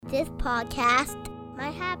This podcast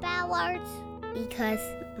might have bad words because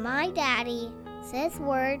my daddy says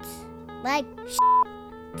words like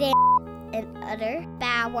damn and other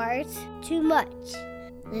bad words too much.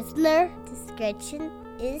 Listener discretion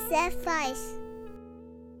is advised.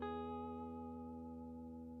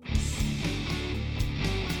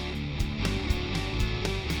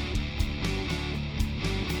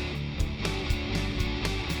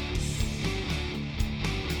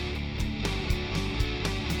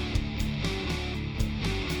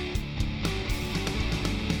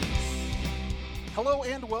 Hello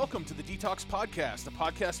and welcome to the Detox Podcast, a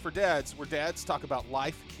podcast for dads where dads talk about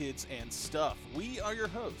life, kids, and stuff. We are your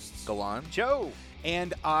hosts, Galan, Joe,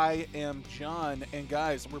 and I am John. And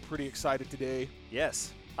guys, we're pretty excited today.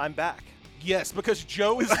 Yes, I'm back. Yes, because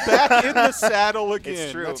Joe is back in the saddle again.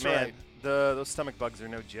 It's true, That's man. right. Those stomach bugs are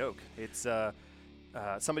no joke. It's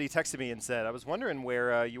somebody texted me and said, I was wondering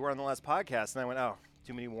where you were on the last podcast, and I went, oh,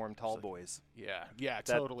 too many warm, tall boys. Yeah,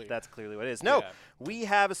 totally. That's clearly what it is. No, Yeah. We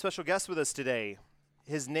have a special guest with us today.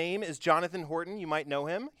 His name is Jonathan Horton. You might know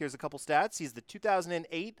him. Here's a couple stats. He's the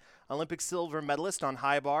 2008 Olympic silver medalist on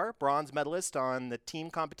high bar, bronze medalist on the team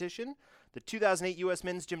competition, the 2008 U.S.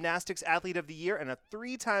 Men's Gymnastics Athlete of the Year, and a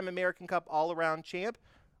three-time American Cup all-around champ,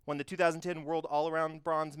 won the 2010 World All-Around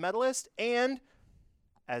Bronze Medalist, and,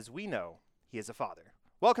 as we know, he is a father.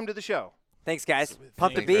 Welcome to the show. Thanks, guys. Thank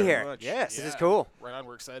Pumped to you be very here. much. Yes. This is cool. Right on,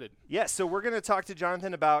 we're excited. Yeah, so we're going to talk to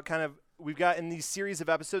Jonathan about we've got in these series of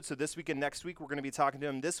episodes, so this week and next week, we're going to be talking to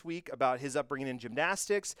him this week about his upbringing in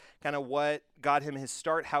gymnastics, kind of what got him his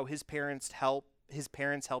start, how his parents helped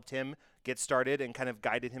him get started and kind of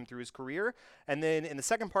guided him through his career. And then in the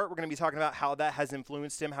second part, we're going to be talking about how that has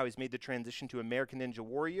influenced him, how he's made the transition to American Ninja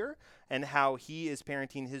Warrior, and how he is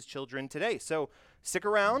parenting his children today. So stick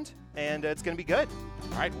around, and it's going to be good.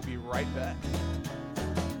 All right, we'll be right back.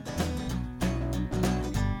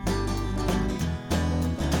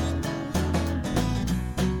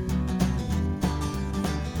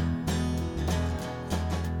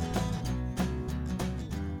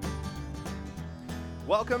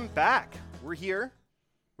 Welcome back. We're here.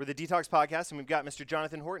 We're the Detox Podcast, and we've got Mr.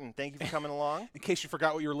 Jonathan Horton. Thank you for coming along. In case you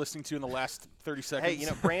forgot what you were listening to in the last 30 seconds.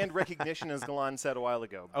 Hey, brand recognition, as Galan said a while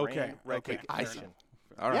ago. Okay, Brand okay. recognition.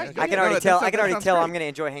 all right. Yeah, I can already tell. I'm going to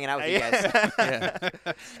enjoy hanging out with you guys.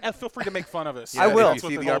 Yeah. And feel free to make fun of us. I will. That's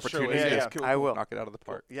If you what see the whole show opportunity, is. yeah. It's cool. I will. Knock it out of the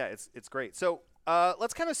park. Yeah, it's great. So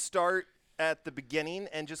let's kind of start at the beginning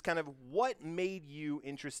and just kind of what made you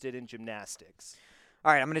interested in gymnastics?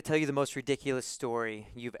 All right, I'm going to tell you the most ridiculous story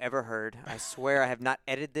you've ever heard. I swear I have not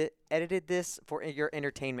edited this for your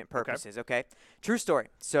entertainment purposes, okay? True story.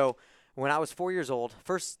 So when I was 4 years old,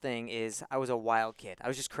 first thing is I was a wild kid. I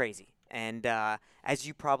was just crazy. And as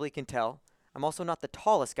you probably can tell, I'm also not the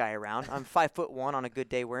tallest guy around. I'm 5'1" on a good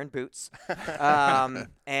day wearing boots.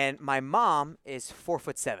 And my mom is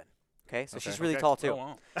 4'7". Okay, so she's really tall too. Oh,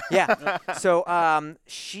 wow. Yeah. So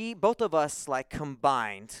both of us, like,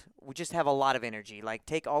 combined, we just have a lot of energy. Like,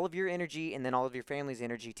 take all of your energy and then all of your family's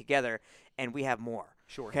energy together, and we have more.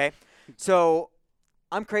 Sure. Okay? So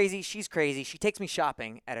I'm crazy. She's crazy. She takes me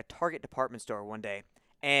shopping at a Target department store one day,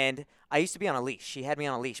 and I used to be on a leash. She had me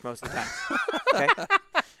on a leash most of the time. Okay?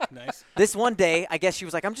 Nice. This one day, I guess she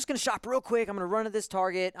was like, I'm just going to shop real quick. I'm going to run to this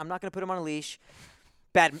Target. I'm not going to put him on a leash.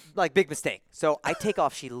 Big mistake. So I take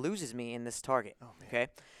off. She loses me in this Target. Oh, man. Okay?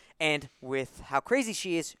 And with how crazy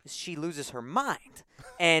she is, she loses her mind.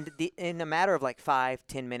 And in a matter of like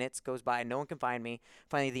 5-10 minutes goes by, no one can find me.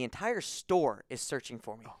 Finally, the entire store is searching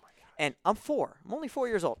for me. Oh, my God. And I'm 4. I'm only 4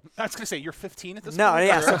 years old. I was going to say, you're 15 at this No, point?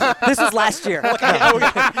 yeah. So this was last year.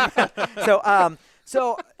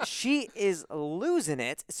 So she is losing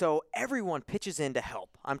it. So everyone pitches in to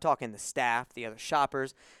help. I'm talking the staff, the other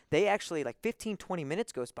shoppers. They actually, like 15-20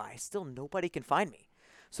 minutes goes by. Still nobody can find me.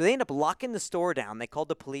 So they end up locking the store down. They called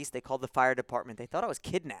the police. They called the fire department. They thought I was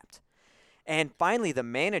kidnapped. And finally, the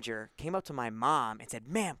manager came up to my mom and said,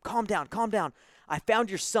 "Ma'am, calm down, calm down. I found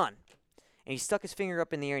your son." And he stuck his finger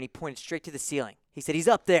up in the air and he pointed straight to the ceiling. He said, "He's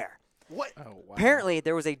up there." What? Oh, wow. Apparently,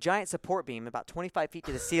 there was a giant support beam about 25 feet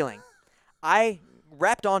to the ceiling. I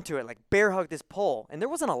wrapped onto it, like bear hugged this pole, and there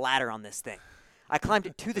wasn't a ladder on this thing. I climbed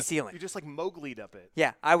it to the ceiling. You just like Mowgli'd up it.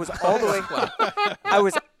 Yeah, I was all the way. I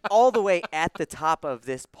was all the way at the top of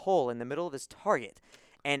this pole in the middle of this Target,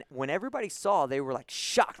 and when everybody saw, they were like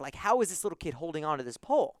shocked. Like, how is this little kid holding on to this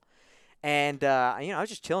pole? And I was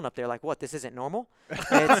just chilling up there, like, what? This isn't normal.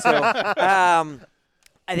 And so,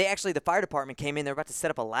 the fire department came in. They were about to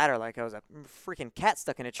set up a ladder, like I was a freaking cat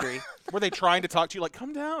stuck in a tree. Were they trying to talk to you, like,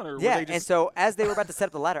 come down? Or Yeah, were they just... and so as they were about to set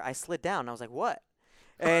up the ladder, I slid down, and I was like, what?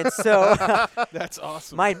 And so That's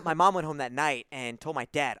awesome. my mom went home that night and told my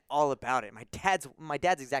dad all about it. My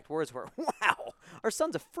dad's exact words were, "Wow, our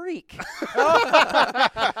son's a freak."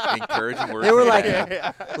 Encouraging words. They were from like,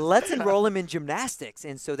 dad. "Let's enroll him in gymnastics."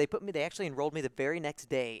 And so they actually enrolled me the very next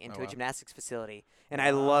day into Oh, a wow. gymnastics facility, and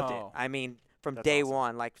I loved it. Wow. I mean, from That's day awesome.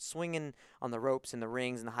 one, like swinging on the ropes and the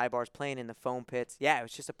rings and the high bars, playing in the foam pits. Yeah, it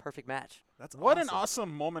was just a perfect match. That's What an awesome.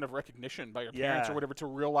 awesome moment of recognition by your parents Yeah. or whatever to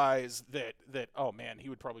realize that oh man, he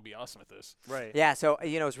would probably be awesome at this. Right. Yeah, so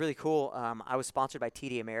it was really cool. I was sponsored by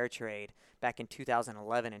TD Ameritrade back in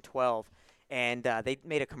 2011 and 12, and they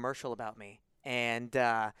made a commercial about me. And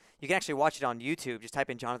you can actually watch it on YouTube. Just type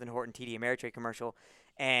in Jonathan Horton TD Ameritrade commercial,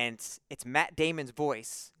 and it's Matt Damon's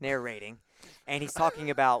voice narrating, and he's talking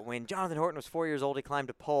about when Jonathan Horton was 4 years old, he climbed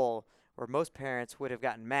a pole where most parents would have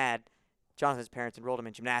gotten mad. Jonathan's parents enrolled him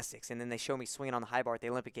in gymnastics, and then they show me swinging on the high bar at the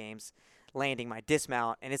Olympic Games, landing my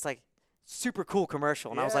dismount, and it's like super cool commercial.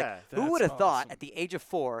 And I was like, Yeah, who that's would have thought awesome. at the age of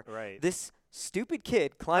 4 Right. this stupid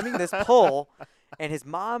kid climbing this pole and his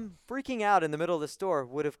mom freaking out in the middle of the store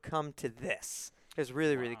would have come to this? It was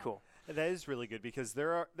really, really Wow. cool. That is really good because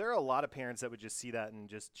there are a lot of parents that would just see that and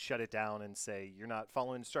just shut it down and say you're not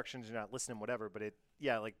following instructions, you're not listening, whatever. But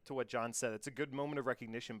like to what John said, it's a good moment of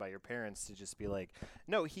recognition by your parents to just be like,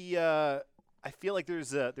 no, I feel like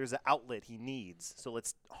there's an outlet he needs, so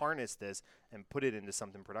let's harness this and put it into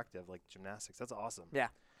something productive like gymnastics. That's awesome. Yeah.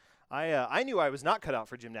 I knew I was not cut out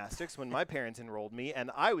for gymnastics when my parents enrolled me, and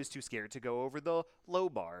I was too scared to go over the low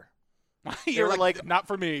bar. You're were like, not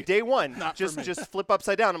for me. Day one, Not for just me. flip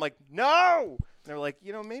upside down. I'm like, no. And they're like,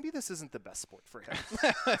 maybe this isn't the best sport for him.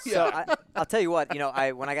 So I'll tell you what,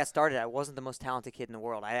 when I got started, I wasn't the most talented kid in the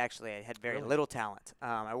world. I had very Really? little talent.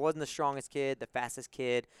 I wasn't the strongest kid, the fastest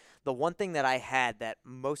kid. The one thing that I had that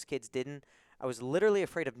most kids didn't, I was literally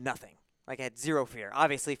afraid of nothing. Like I had zero fear,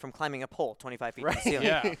 obviously from climbing a pole 25 feet to the ceiling.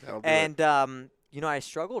 Yeah. That'll do it. And I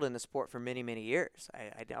struggled in the sport for many, many years.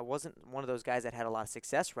 I wasn't one of those guys that had a lot of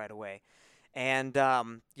success right away. And,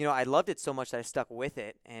 I loved it so much that I stuck with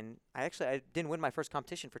it. And I didn't win my first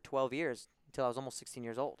competition for 12 years until I was almost 16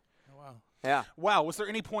 years old. Oh, wow. Yeah. Wow. Was there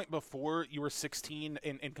any point before you were 16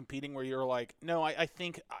 and competing where you were like, no, I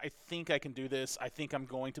think I can do this. I think I'm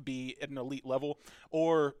going to be at an elite level?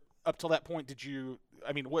 Or up till that point,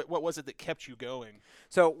 what was it that kept you going?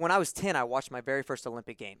 So when I was 10, I watched my very first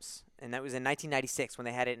Olympic Games. And that was in 1996 when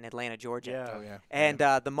they had it in Atlanta, Georgia. Yeah. Oh, yeah. And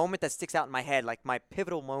the moment that sticks out in my head, like my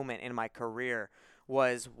pivotal moment in my career,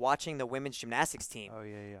 was watching the women's gymnastics team. Oh,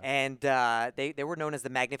 yeah. And they were known as the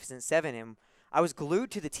Magnificent Seven. And I was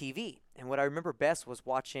glued to the TV. And what I remember best was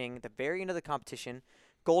watching the very end of the competition.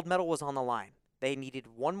 Gold medal was on the line. They needed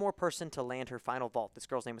one more person to land her final vault. This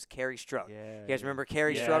girl's name was Carrie Strug. Yeah, You guys yeah. remember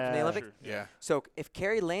Carrie Yeah. Strug from the Olympics? Sure. Yeah. So if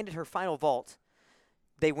Carrie landed her final vault,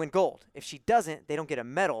 they win gold. If she doesn't, they don't get a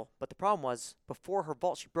medal. But the problem was, before her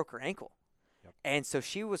vault, she broke her ankle. Yep. And so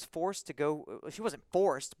she was forced to go. She wasn't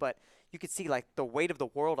forced, but you could see like the weight of the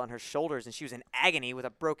world on her shoulders, and she was in agony with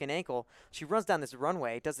a broken ankle. She runs down this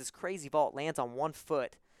runway, does this crazy vault, lands on one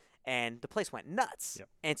foot, and the place went nuts. Yep.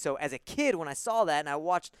 And so as a kid, when I saw that and I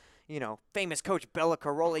watched, famous coach Bella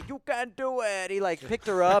Caroli, you can do it. He picked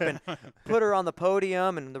her up and put her on the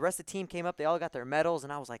podium, and the rest of the team came up. They all got their medals,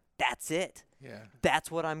 and I was like, that's it. Yeah. That's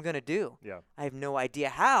what I'm going to do. Yeah. I have no idea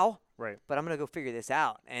how, Right. but I'm going to go figure this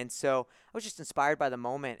out. And so I was just inspired by the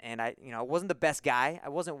moment, and I wasn't the best guy. I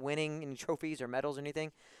wasn't winning any trophies or medals or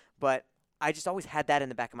anything, but I just always had that in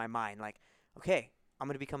the back of my mind. Like, okay, I'm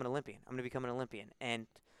going to become an Olympian. I'm going to become an Olympian. And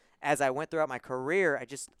as I went throughout my career, I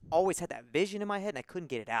just always had that vision in my head, and I couldn't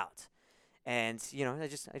get it out. And, I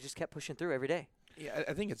just kept pushing through every day. Yeah,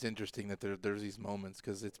 I think it's interesting that there's these moments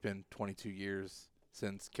because it's been 22 years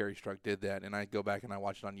since Carrie Strug did that, and I go back and I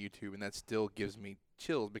watch it on YouTube, and that still gives me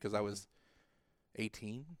chills because I was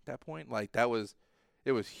 18 at that point.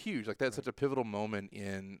 It was huge. Like that's such a pivotal moment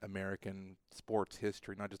in American sports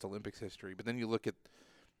history, not just Olympics history. But then you look at,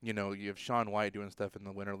 you have Shaun White doing stuff in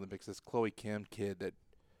the Winter Olympics. This Chloe Kim kid that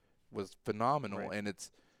was phenomenal, Right. and it's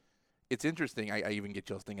interesting. I even get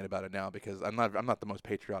chills thinking about it now because I'm not the most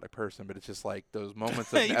patriotic person, but it's just like those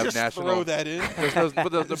moments of, you of just national. throw that in.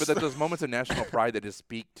 Those moments of national pride that just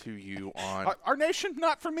speak to you on. Our nation,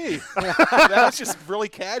 not for me. That's just really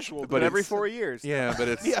casual. But every it's- 4 years. Yeah, but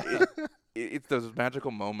it's Yeah. it's those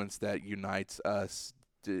magical moments that unites us.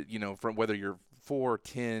 From whether you're 4,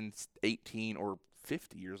 10, 18, or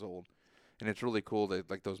 50 years old, and it's really cool that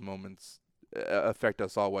like those moments affect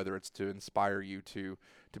us all. Whether it's to inspire you to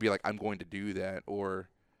be like, I'm going to do that, or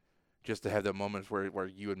just to have the moments where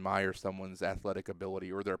you admire someone's athletic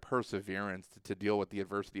ability or their perseverance to deal with the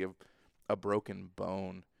adversity of a broken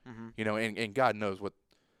bone. Mm-hmm. And God knows what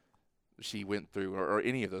she went through, or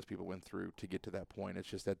any of those people went through to get to that point. It's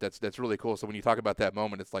just that's really cool. So when you talk about that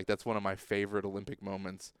moment, it's like that's one of my favorite Olympic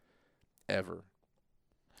moments ever.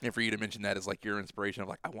 And for you to mention that as like your inspiration of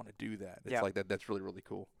like I want to do that, it's like that's really, really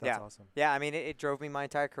cool. That's awesome. Yeah, I mean, it drove me my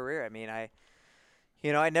entire career. I mean, I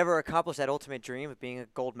never accomplished that ultimate dream of being a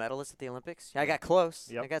gold medalist at the Olympics. I got close.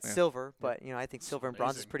 Yep. I got silver, but I think silver and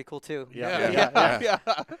bronze is pretty cool too. Yeah. Yeah,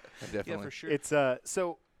 Definitely. for sure. It's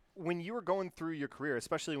so when you were going through your career,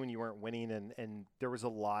 especially when you weren't winning and there was a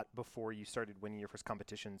lot before you started winning your first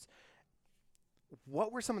competitions,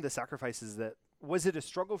 what were some of the sacrifices that was it a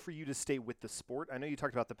struggle for you to stay with the sport? I know you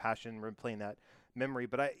talked about the passion, replaying that memory,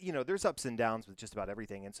 but there's ups and downs with just about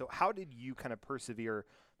everything. And so how did you kind of persevere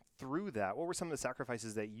through that? What were some of the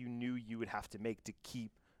sacrifices that you knew you would have to make to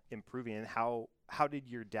keep improving? And how did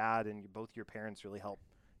your dad and both your parents really help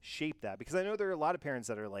shape that? Because I know there are a lot of parents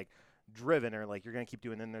that are like driven or like, you're going to keep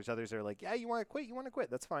doing it. And there's others that are like, yeah, you want to quit.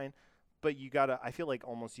 That's fine. But I feel like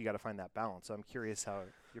almost you got to find that balance. So I'm curious how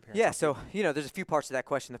your parents. Yeah, so, there's a few parts to that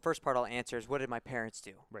question. The first part I'll answer is what did my parents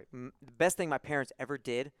do? Right. The best thing my parents ever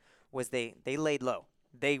did was they laid low.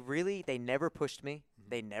 They never pushed me.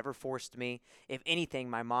 They never forced me. If anything,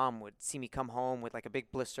 my mom would see me come home with like a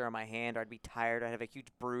big blister on my hand, or I'd be tired. I'd have a huge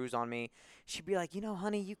bruise on me. She'd be like,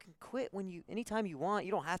 honey, you can quit anytime you want.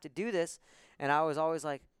 You don't have to do this. And I was always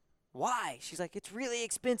like, why? She's like, it's really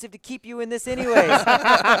expensive to keep you in this anyways.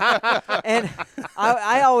 And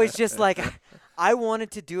I always just like, I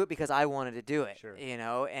wanted to do it because I wanted to do it, Sure.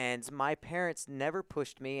 and my parents never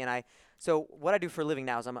pushed me. And so what I do for a living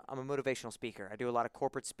now is I'm a motivational speaker. I do a lot of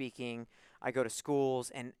corporate speaking. I go to schools,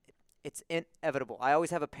 and it's inevitable. I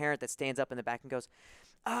always have a parent that stands up in the back and goes,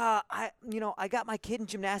 I got my kid in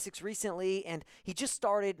gymnastics recently, and he just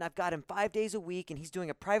started, and I've got him 5 days a week, and he's doing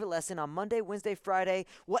a private lesson on Monday, Wednesday, Friday.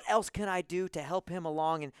 What else can I do to help him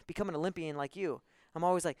along and become an Olympian like you? I'm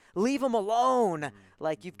always like, leave him alone.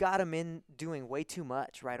 Like, you've got him in doing way too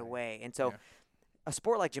much right away. And so a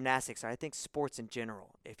sport like gymnastics, or I think sports in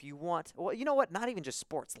general, if you want, well, you know what, not even just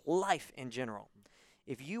sports, life in general.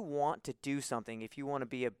 If you want to do something, if you want to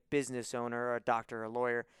be a business owner or a doctor or a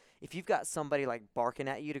lawyer, if you've got somebody like barking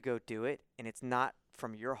at you to go do it and it's not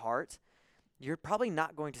from your heart, you're probably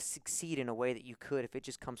not going to succeed in a way that you could if it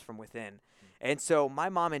just comes from within. And so my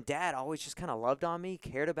mom and dad always just kind of loved on me,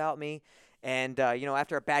 cared about me. And,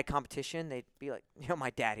 after a bad competition, they'd be like, my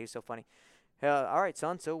dad, he was so funny. All right,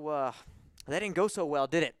 son, so that didn't go so well,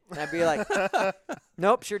 did it? And I'd be like,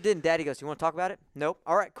 nope, sure didn't. Daddy goes, you want to talk about it? Nope.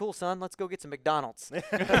 All right, cool, son. Let's go get some McDonald's.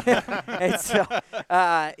 And so,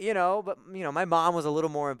 my mom was a little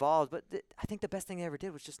more involved. But I think the best thing they ever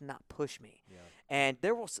did was just not push me. Yeah. And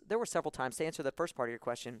there were several times, to answer the first part of your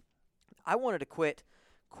question, I wanted to quit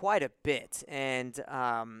quite a bit. And,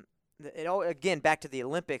 again, back to the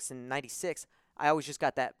Olympics in '96, I always just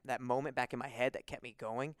got that moment back in my head that kept me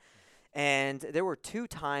going. And there were 2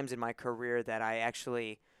 times in my career that I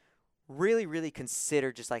actually really, really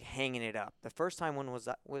considered just like hanging it up. The first time was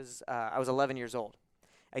I was 11 years old.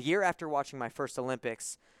 A year after watching my first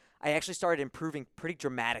Olympics, I actually started improving pretty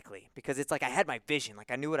dramatically because it's like I had my vision,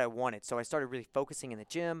 like I knew what I wanted. So I started really focusing in the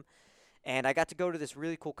gym, and I got to go to this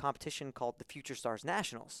really cool competition called the Future Stars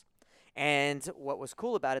Nationals. And what was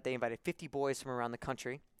cool about it, they invited 50 boys from around the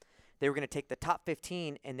country. They were going to take the top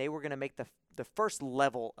 15, and they were going to make the first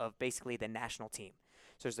level of basically the national team.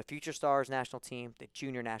 So there's the Future Stars national team, the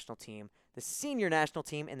junior national team, the senior national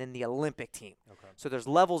team, and then the Olympic team. Okay. So there's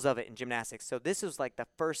levels of it in gymnastics. So this was like the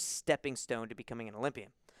first stepping stone to becoming an Olympian.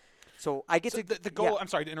 So I get the goal. Yeah. I'm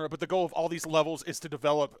sorry to interrupt, but the goal of all these levels is to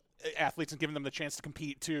develop athletes and giving them the chance to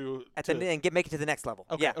compete and make it to the next level.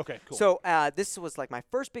 Okay. Yeah. Okay. Cool. So this was like my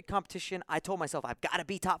first big competition. I told myself I've got to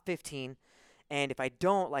be top 15, and if I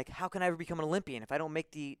don't, like, how can I ever become an Olympian if I don't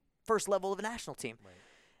make the first level of a national team? Right.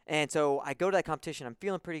 And so I go to that competition. I'm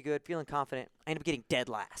feeling pretty good, feeling confident. I end up getting dead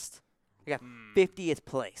last. I got 50th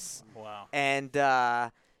place. Wow. And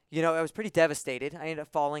I was pretty devastated. I ended up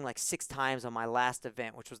falling like 6 times on my last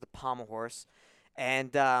event, which was the pommel horse.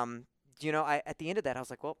 And, at the end of that, I was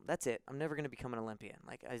like, well, that's it. I'm never going to become an Olympian.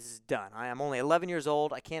 Like, this is done. I'm only 11 years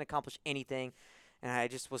old. I can't accomplish anything. And I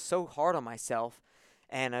just was so hard on myself.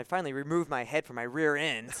 And I finally removed my head from my rear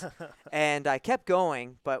end. And I kept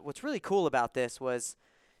going. But what's really cool about this was,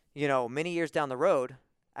 many years down the road,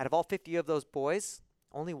 out of all 50 of those boys,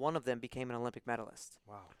 only one of them became an Olympic medalist.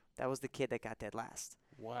 Wow. That was the kid that got dead last.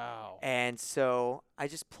 Wow. And so I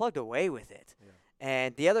just plugged away with it. Yeah.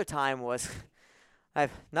 And the other time was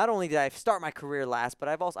not only did I start my career last, but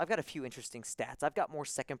I've got a few interesting stats. I've got more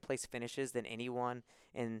second place finishes than anyone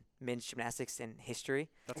in men's gymnastics in history.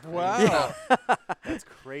 That's Wow. That's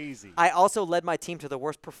crazy. I also led my team to the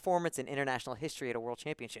worst performance in international history at a World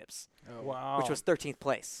Championships, Wow. which was 13th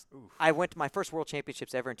place. Oof. I went to my first World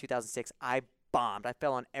Championships ever in 2006. I bombed. I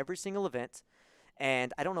fell on every single event.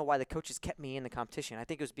 And I don't know why the coaches kept me in the competition. I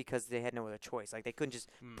think it was because they had no other choice. Like, they couldn't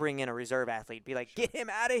just bring in a reserve athlete, be like, get him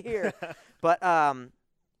out of here. But,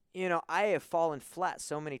 you know, I have fallen flat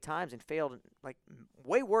so many times and failed, like,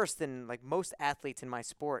 way worse than, like, most athletes in my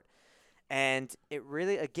sport. And it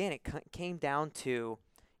really, again, it came down to,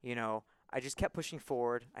 you know, I just kept pushing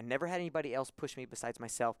forward. I never had anybody else push me besides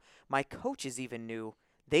myself. My coaches even knew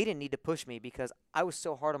they didn't need to push me because I was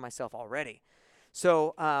so hard on myself already.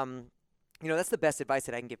 So, you know, that's the best advice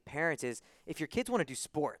that I can give parents is if your kids want to do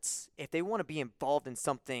sports, if they want to be involved in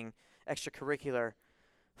something extracurricular,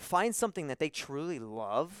 find something that they truly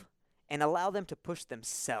love and allow them to push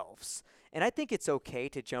themselves. And I think it's okay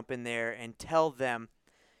to jump in there and tell them,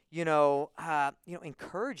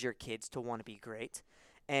 encourage your kids to want to be great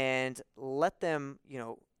and let them,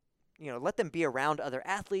 let them be around other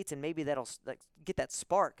athletes and maybe that'll get that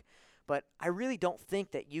spark. But I really don't think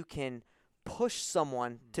that you can push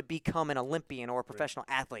someone to become an Olympian or a professional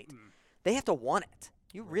athlete. They have to want it.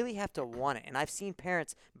 You really have to want it. And I've seen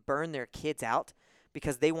parents burn their kids out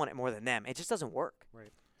because they want it more than them. It just doesn't work.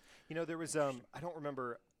 Right. You know, there was I don't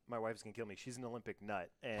remember. My wife's gonna kill me. She's an Olympic nut,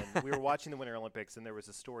 and we were watching the Winter Olympics, and there was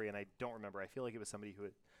a story, and I don't remember. I feel like it was somebody who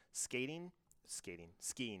had skiing.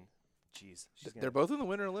 Jeez, They're both in the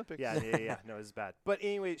Winter Olympics. Yeah. No, it was bad. But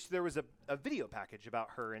anyway, there was a video package about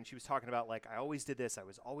her, and she was talking about, like, I always did this. I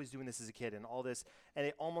was always doing this as a kid and all this. And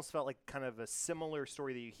it almost felt like kind of a similar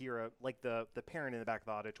story that you hear, like the parent in the back of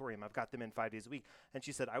the auditorium. I've got them in 5 days a week. And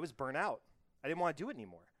she said, I was burnt out. I didn't want to do it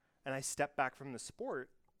anymore. And I stepped back from the sport.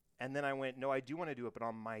 And then I went, no, I do want to do it, but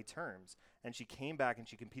on my terms. And she came back and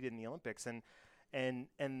she competed in the Olympics. And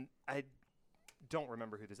I don't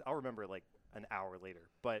remember who this – I'll remember like an hour later.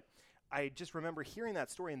 But – I just remember hearing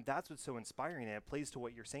that story, and that's what's so inspiring, and it plays to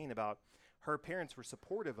what you're saying about her parents were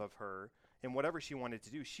supportive of her in whatever she wanted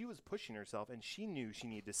to do. She was pushing herself, and she knew she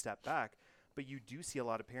needed to step back. But you do see a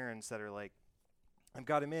lot of parents that are like, I've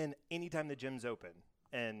got him in anytime the gym's open,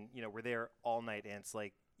 and, you know, we're there all night, and it's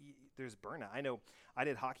like there's burnout. I know I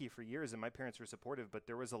did hockey for years, and my parents were supportive, but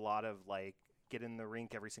there was a lot of, like, get in the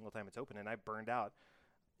rink every single time it's open, and I burned out.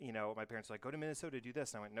 You know, my parents were like, go to Minnesota, do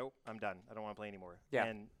this. And I went, nope, I'm done. I don't want to play anymore.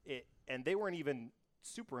 Yeah. And they weren't even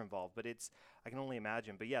super involved, but I can only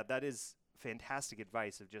imagine. But yeah, that is fantastic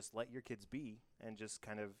advice of just let your kids be and just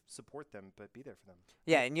kind of support them, but be there for them.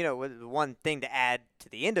 Yeah. And, you know, one thing to add to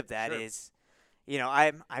the end of that is, you know,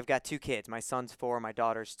 I've got 2 kids. My son's 4, my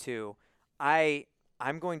daughter's 2. I'm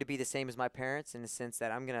going to be the same as my parents in the sense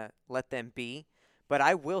that I'm going to let them be, but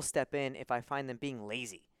I will step in if I find them being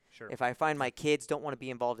lazy. Sure. If I find my kids don't want to be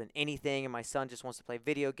involved in anything and my son just wants to play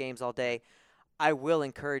video games all day, I will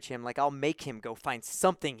encourage him. Like, I'll make him go find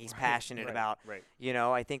something he's passionate about. Right. You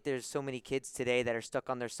know, I think there's so many kids today that are stuck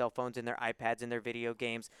on their cell phones and their iPads and their video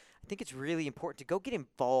games. I think it's really important to go get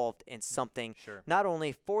involved in something, not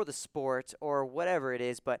only for the sport or whatever it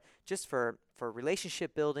is, but just for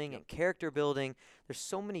relationship building and character building. There's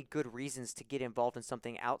so many good reasons to get involved in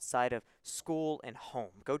something outside of school and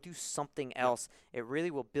home. Go do something else. It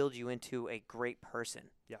really will build you into a great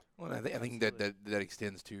person. Yeah. Well, I think that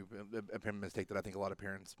extends to a mistake that I think a lot of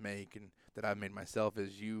parents make and that I've made myself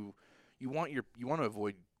is you want to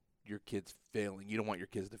avoid your kids failing. You don't want your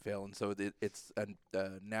kids to fail, and so it's a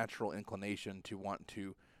natural inclination to want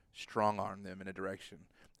to strong arm them in a direction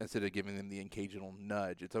instead of giving them the occasional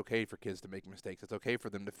nudge. It's okay for kids to make mistakes. It's okay for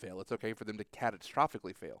them to fail. It's okay for them to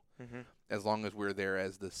catastrophically fail, as long as we're there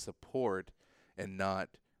as the support and not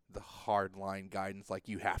the hard line guidance like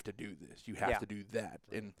you have to do this, you have to do that,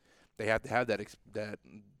 and they have to have that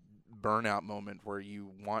burnout moment where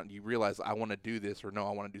you realize I want to do this or no,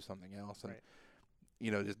 I want to do something else, and you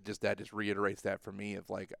know, just reiterates that for me of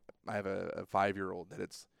like I have a 5-year-old that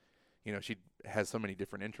it's, you know, she has so many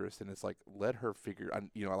different interests, and it's like let her figure.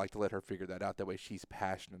 I like to let her figure that out. That way, she's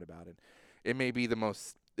passionate about it. It may be the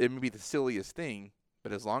silliest thing,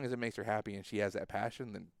 but as long as it makes her happy and she has that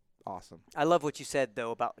passion, then awesome. I love what you said though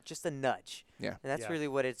about just a nudge. Yeah, and that's really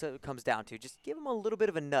what it comes down to. Just give them a little bit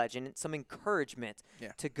of a nudge and some encouragement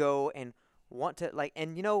to go and want to like.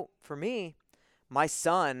 And you know, for me, my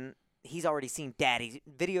son, he's already seen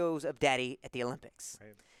videos of daddy at the Olympics,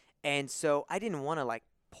 and so I didn't want to like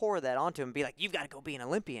pour that onto him and be like, you've got to go be an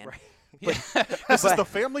Olympian. This is the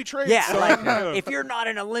family trait. Yeah, son. like if you're not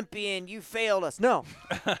an Olympian, you failed us. No,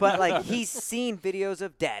 but like he's seen videos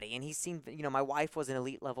of Daddy, and he's seen. My wife was an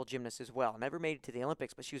elite level gymnast as well. Never made it to the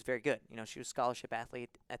Olympics, but she was very good. She was a scholarship athlete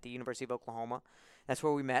at the University of Oklahoma. That's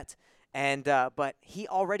where we met. And but he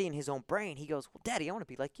already in his own brain, he goes, "Well, Daddy, I want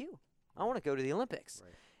to be like you. I want to go to the Olympics."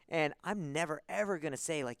 Right. And I'm never ever gonna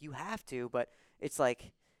say like you have to, but it's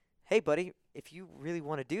like, hey, buddy, if you really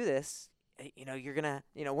want to do this. You're going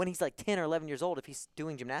to, when he's like 10 or 11 years old, if he's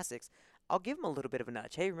doing gymnastics, I'll give him a little bit of a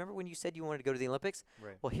nudge. Hey, remember when you said you wanted to go to the Olympics?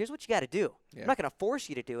 Right. Well, here's what you got to do. Yeah. I'm not going to force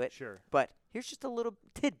you to do it. Sure. But here's just a little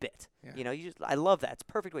tidbit. Yeah. I love that. It's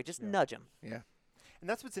a perfect way. Just nudge him. Yeah. And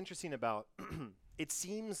that's what's interesting about it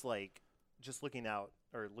seems like just looking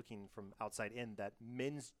from outside in that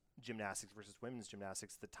men's gymnastics versus women's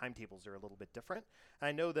gymnastics, the timetables are a little bit different. And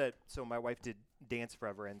I know that, so my wife did dance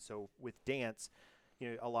forever, and so with dance,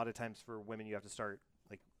 a lot of times for women you have to start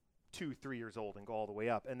like 2-3 years old and go all the way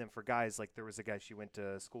up. And then for guys, like there was a guy she went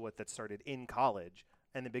to school with that started in college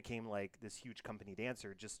and then became like this huge company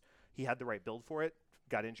dancer. Just he had the right build for it,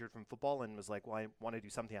 got injured from football and was like, well, I want to do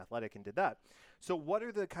something athletic, and did that. So what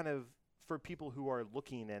are the kind of, for people who are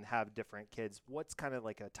looking and have different kids, what's kind of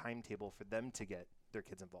like a timetable for them to get their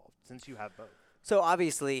kids involved, since you have both? So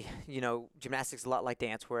obviously, gymnastics is a lot like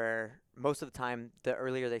dance, where most of the time, the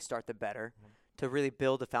earlier they start, the better. Mm-hmm. To really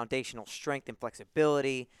build a foundational strength and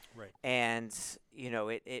flexibility. Right. And,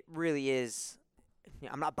 it really is,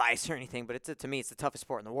 I'm not biased or anything, but to me, it's the toughest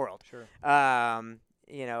sport in the world. Sure.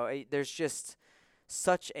 There's just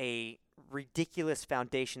such a ridiculous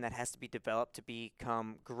foundation that has to be developed to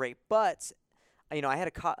become great. But, I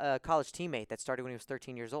had a college teammate that started when he was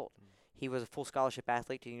 13 years old. Mm. He was a full scholarship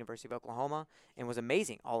athlete to the University of Oklahoma and was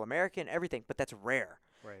amazing, All-American, everything, but that's rare.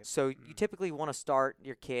 Right. So you typically want to start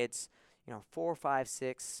your kids 4, 5,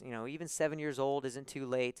 6, even 7 years old isn't too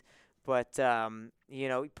late. But,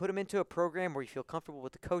 you put them into a program where you feel comfortable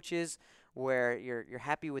with the coaches, where you're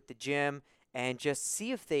happy with the gym, and just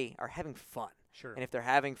see if they are having fun. Sure. And if they're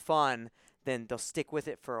having fun, then they'll stick with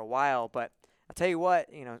it for a while. But I'll tell you what,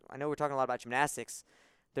 I know we're talking a lot about gymnastics.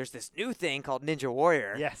 There's this new thing called Ninja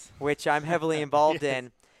Warrior, yes, which I'm heavily involved yes.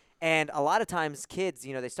 in. And a lot of times kids,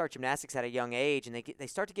 they start gymnastics at a young age, and they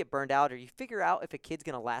start to get burned out, or you figure out if a kid's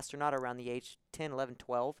going to last or not around the age 10, 11,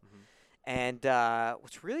 12. Mm-hmm. And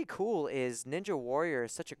what's really cool is Ninja Warrior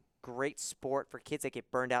is such a great sport for kids that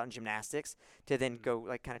get burned out in gymnastics to then go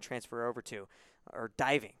kind of transfer over to, or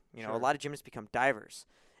diving. Sure. A lot of gymnasts become divers.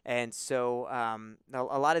 And so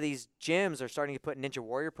a lot of these gyms are starting to put Ninja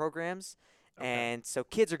Warrior programs. Okay. And so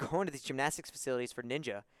kids are going to these gymnastics facilities for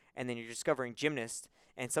ninja, and then you're discovering gymnasts.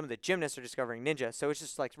 And some of the gymnasts are discovering ninja, so it's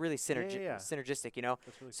just like really synergistic, That's really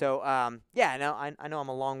cool. So, I know I'm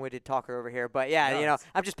a long-winded talker over here, but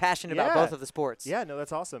I'm just passionate about both of the sports. Yeah, no,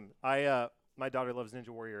 that's awesome. My daughter loves Ninja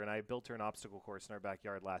Warrior, and I built her an obstacle course in our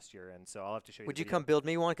backyard last year, and so I'll have to show you. Would the you video. come build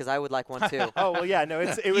me one? Because I would like one too. Oh well, yeah, no,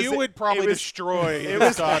 it was. You would probably destroy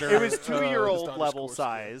his daughter. It was his 2-year-old daughter's level course.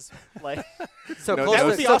 size, like. So No, close, that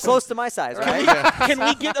would to, be so awesome. close to my size, right? Can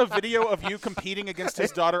we get a video of you competing against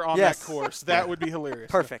his daughter on Yes. that course? That would be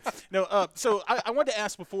hilarious. Perfect. No, so I wanted to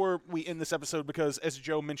ask before we end this episode, because as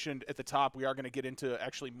Joe mentioned at the top, we are going to get into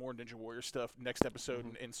actually more Ninja Warrior stuff next episode,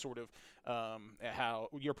 and sort of how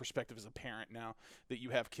your perspective as a parent now that you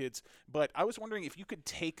have kids. But I was wondering if you could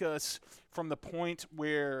take us from the point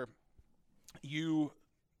where you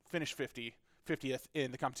finished 50th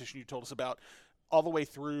in the competition you told us about, all the way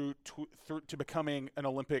through to becoming an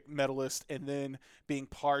Olympic medalist and then being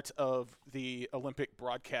part of the Olympic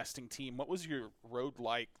broadcasting team. What was your road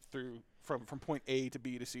like from point A to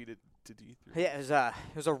B to C to D? Yeah,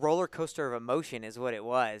 it was a roller coaster of emotion is what it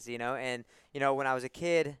was, And, when I was a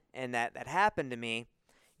kid and that happened to me,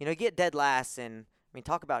 you get dead last, and,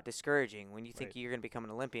 talk about discouraging when you think you're going to become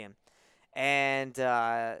an Olympian. And,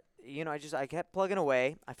 I kept plugging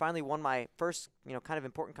away. I finally won my first, kind of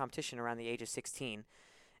important competition around the age of 16.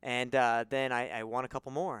 And then I won a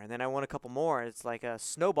couple more. And then I won a couple more. It's like a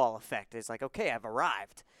snowball effect. It's like, okay, I've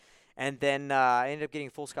arrived. And then I ended up getting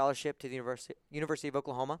a full scholarship to the University of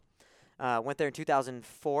Oklahoma. Went there in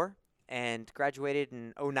 2004 and graduated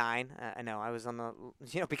in 2009. I know, I was on the,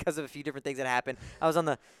 because of a few different things that happened. I was on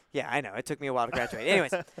the, I know, it took me a while to graduate.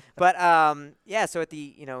 Anyways, but so at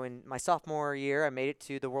the, in my sophomore year, I made it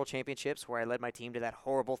to the World Championships where I led my team to that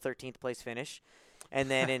horrible 13th place finish.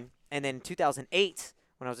 And then in 2008,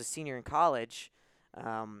 when I was a senior in college,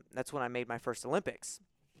 that's when I made my first Olympics.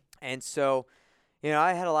 And so,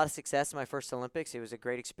 I had a lot of success in my first Olympics. It was a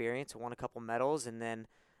great experience. I won a couple medals, and then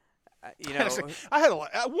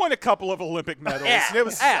I won a couple of Olympic medals. Yeah, It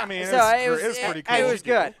was, yeah. I mean, So it was pretty cool. It was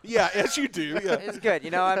good. Yeah, as you do. Yeah. It was good.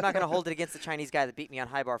 I'm not going to hold it against the Chinese guy that beat me on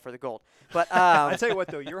high bar for the gold. But I tell you what,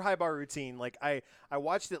 though, your high bar routine, like I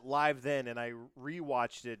watched it live then, and I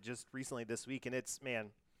rewatched it just recently this week, and it's, man,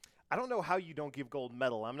 I don't know how you don't give gold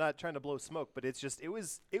medal. I'm not trying to blow smoke, but it's just it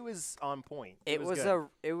was on point. It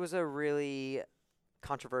was a really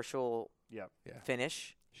controversial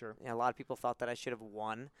finish. Sure. A lot of people thought that I should have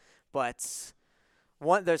won, but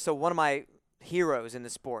one of my heroes in the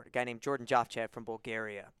sport, a guy named Jordan Jovchev from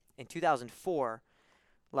Bulgaria, in 2004,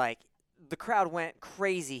 like the crowd went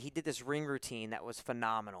crazy. He did this ring routine that was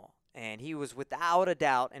phenomenal, and he was without a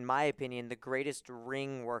doubt, in my opinion, the greatest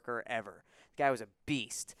ring worker ever. The guy was a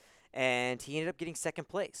beast, and he ended up getting second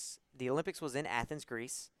place. The Olympics was in Athens,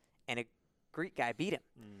 Greece, and a Greek guy beat him,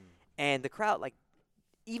 and the crowd, like,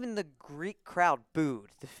 even the Greek crowd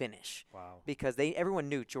booed the finish. Wow. Because everyone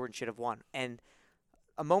knew Jordan should have won. And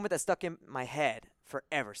a moment that stuck in my head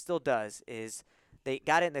forever, still does, is the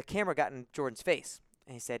camera got in Jordan's face.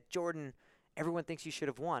 And he said, "Jordan, everyone thinks you should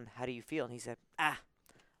have won. How do you feel?" And he said, I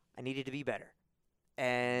needed to be better.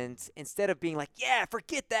 And instead of being like, "Yeah,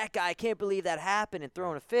 forget that guy, I can't believe that happened," and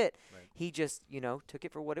throwing a fit, he just, took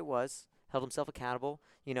it for what it was, held himself accountable.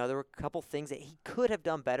 There were a couple things that he could have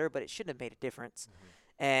done better, but it shouldn't have made a difference.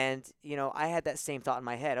 And, I had that same thought in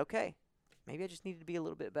my head. Okay, maybe I just needed to be a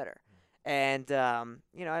little bit better. And, I'm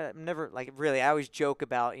never, I always joke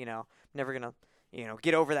about, never going to,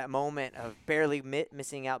 get over that moment of barely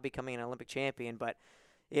missing out becoming an Olympic champion. But,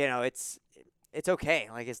 it's okay.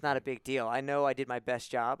 Like, it's not a big deal. I know I did my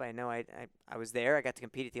best job. I know I was there. I got to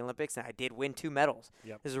compete at the Olympics, and I did win 2 medals.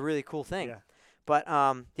 Yep. This is a really cool thing. Yeah. But,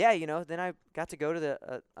 then I got to go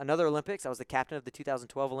to another Olympics. I was the captain of the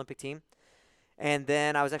 2012 Olympic team. And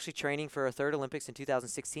then I was actually training for a third Olympics in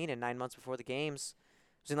 2016, and 9 months before the games,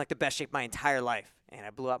 I was in the best shape of my entire life, and I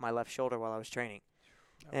blew out my left shoulder while I was training.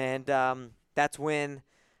 And that's when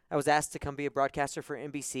I was asked to come be a broadcaster for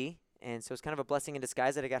NBC, and so it's kind of a blessing in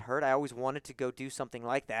disguise that I got hurt. I always wanted to go do something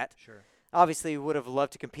like that. Sure. Obviously, would have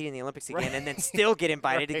loved to compete in the Olympics again and then still get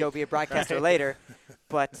invited to go be a broadcaster later.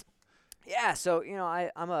 But, yeah, so,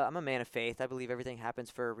 I'm a man of faith. I believe everything happens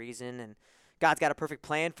for a reason, and God's got a perfect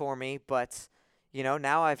plan for me, but –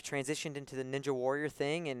 now I've transitioned into the Ninja Warrior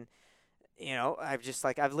thing, and,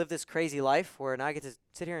 I've lived this crazy life where now I get to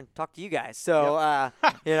sit here and talk to you guys. So,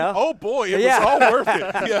 Oh, boy, it was all worth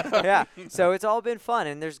it. Yeah. So it's all been fun,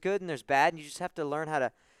 and there's good and there's bad, and you just have to learn how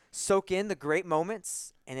to soak in the great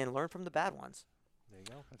moments and then learn from the bad ones. There you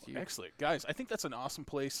go. That's huge. Excellent. Guys, I think that's an awesome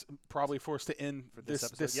place probably for us to end this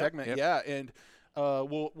episode. segment. Yep. Yeah, and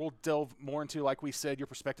we'll delve more into, like we said, your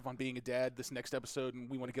perspective on being a dad this next episode, and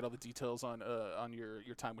we want to get all the details on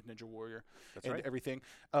your time with Ninja Warrior and everything.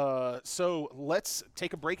 So let's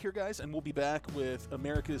take a break here, guys, and we'll be back with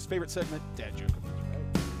America's favorite segment, Dad Joke.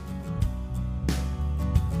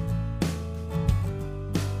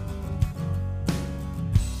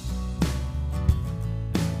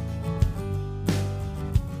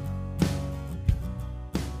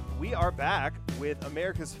 We are back with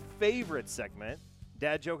America's favorite segment,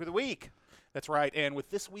 Dad Joke of the Week. That's right, and with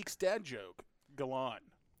this week's Dad Joke, Galan.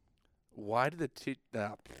 Why did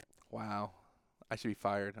wow. I should be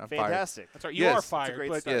fired. I'm Fantastic. That's right, you Yes. are It's a fired, great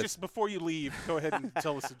but start. just before you leave, go ahead and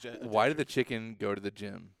tell us fired. Why did the chicken go to the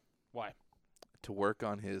gym? Why? To work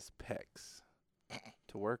on his pecs.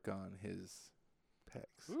 To work on his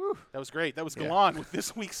pecs. Ooh, that was great. That was Yeah. Galan with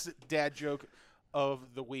this week's Dad Joke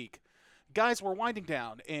of the Week. Guys, we're winding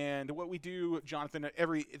down, and what we do, Jonathan, at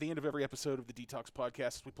the end of every episode of the Detox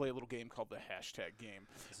Podcast is we play a little game called the hashtag game,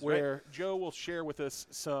 where Joe will share with us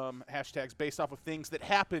some hashtags based off of things that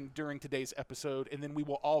happened during today's episode, and then we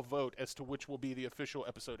will all vote as to which will be the official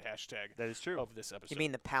episode hashtag That is true. of this episode. You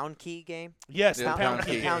mean the pound key game? Yes, Yeah, the pound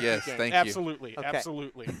key. Pound key Yes, game. thank you. Absolutely, Okay.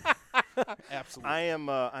 absolutely. Absolutely. I am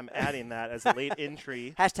I'm adding that as a late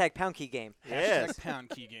entry. Hashtag pound key game. Yes. Hashtag pound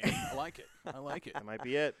key game. I like it. I like it. That might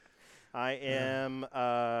be it. I am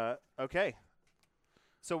okay.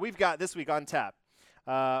 So we've got this week on tap.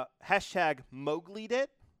 Hashtag Mowgli'd it.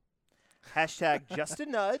 Hashtag just a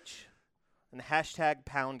nudge. And hashtag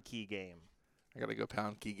pound key game. I gotta go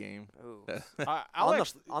pound key game. Ooh. I'll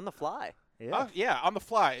actually, on the fly. yeah, on the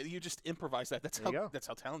fly. You just improvise that. That's There you go. that's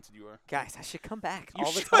how talented you are. Guys, I should come back You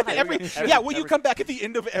all the should. time. Will you come back at the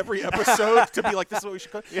end of every episode to be like, this is what we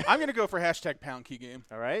should call it? I'm going to go for hashtag pound key game.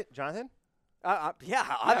 All right, Jonathan? Yeah,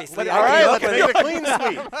 obviously. let- All I right, can let's go make with it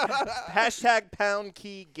clean sweep. Hashtag pound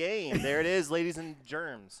key game. There it is, ladies and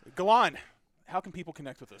germs. Galan, how can people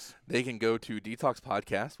connect with us? They can go to Detox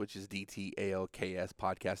Podcast, which is DTALKS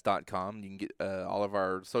podcast.com. You can get all of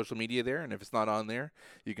our social media there, and if it's not on there,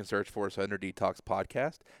 you can search for us under Detox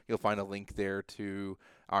Podcast. You'll find a link there to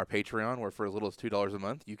our Patreon, where for as little as $2 a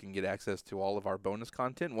month, you can get access to all of our bonus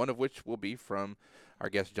content, one of which will be from our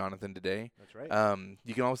guest Jonathan today. That's right.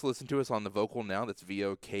 You can also listen to us on the Vocal Now. That's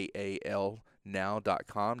VOKALnow.com.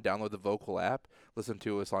 Download the Vocal app. Listen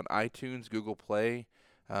to us on iTunes, Google Play,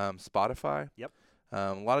 Spotify. Yep.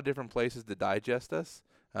 A lot of different places to digest us.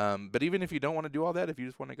 But even if you don't want to do all that, if you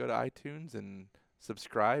just want to go to iTunes and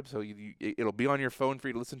subscribe, so it'll be on your phone for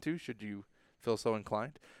you to listen to should you feel so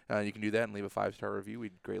inclined, you can do that and leave a 5-star review.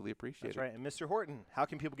 We'd greatly appreciate it. That's right. And Mr. Horton, how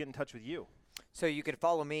can people get in touch with you? So you can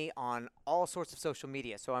follow me on all sorts of social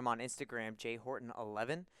media. So I'm on Instagram,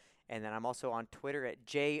 jhorton11, and then I'm also on Twitter at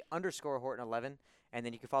j_horton11, and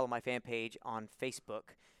then you can follow my fan page on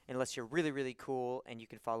Facebook, unless you're really, really cool, and you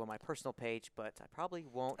can follow my personal page, but I probably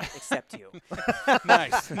won't accept you.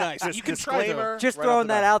 Nice. Just You can try, though. disclaimer. Just right off throwing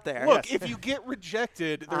the that bat. out there. Look, if you get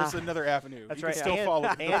rejected, there's another avenue. That's you right. can still and, follow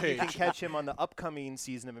the and page. you can catch him on the upcoming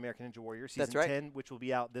season of American Ninja Warrior, season That's right. 10, which will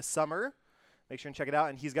be out this summer. Make sure and check it out.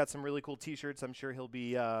 And he's got some really cool T-shirts. I'm sure he'll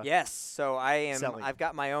be. Yes. So selling. I've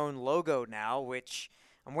got my own logo now, which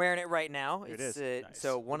I'm wearing it right now. Here it It's, is. Nice.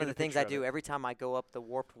 So one Get of a the things picture I of do it. every time I go up the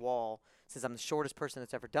warped wall, since I'm the shortest person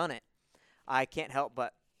that's ever done it, I can't help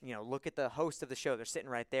but look at the host of the show. They're sitting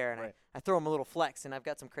right there, and Right. I throw them a little flex, and I've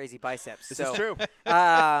got some crazy biceps. This so, is true.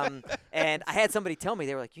 And I had somebody tell me,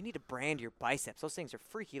 they were like, you need to brand your biceps. Those things are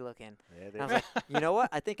freaky looking. Yeah, And I was like, you know what?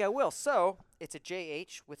 I think I will. So it's a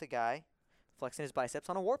JH with a guy flexing his biceps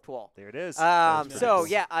on a warped wall. there it is. That's So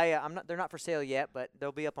nice. yeah, I'm not. They're not for sale yet, but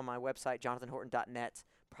they'll be up on my website, jonathanhorton.net,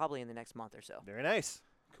 probably in the next month or so. Very nice.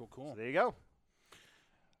 Cool. So there you go.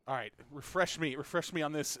 All right, refresh me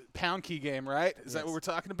on this pound key game, right? Is that Yes. what we're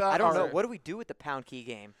talking about? I don't know. Or- What do we do with the pound key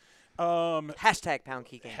game? Hashtag Pound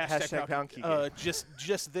key game. Pound key game.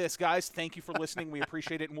 Just this, guys. Thank you for listening. We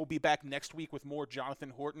appreciate it, and we'll be back next week with more Jonathan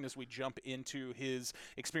Horton as we jump into his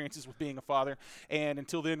experiences with being a father. And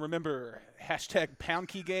until then, remember hashtag pound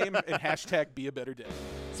key game and hashtag be a better day.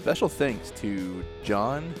 Special thanks to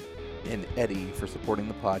John and Eddie for supporting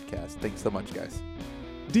the podcast. Thanks so much, guys.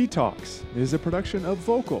 Detox is a production of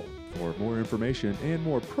Vocal. For more information and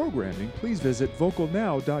more programming, please visit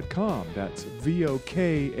vocalnow.com. That's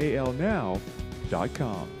VOKAL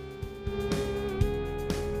now.com.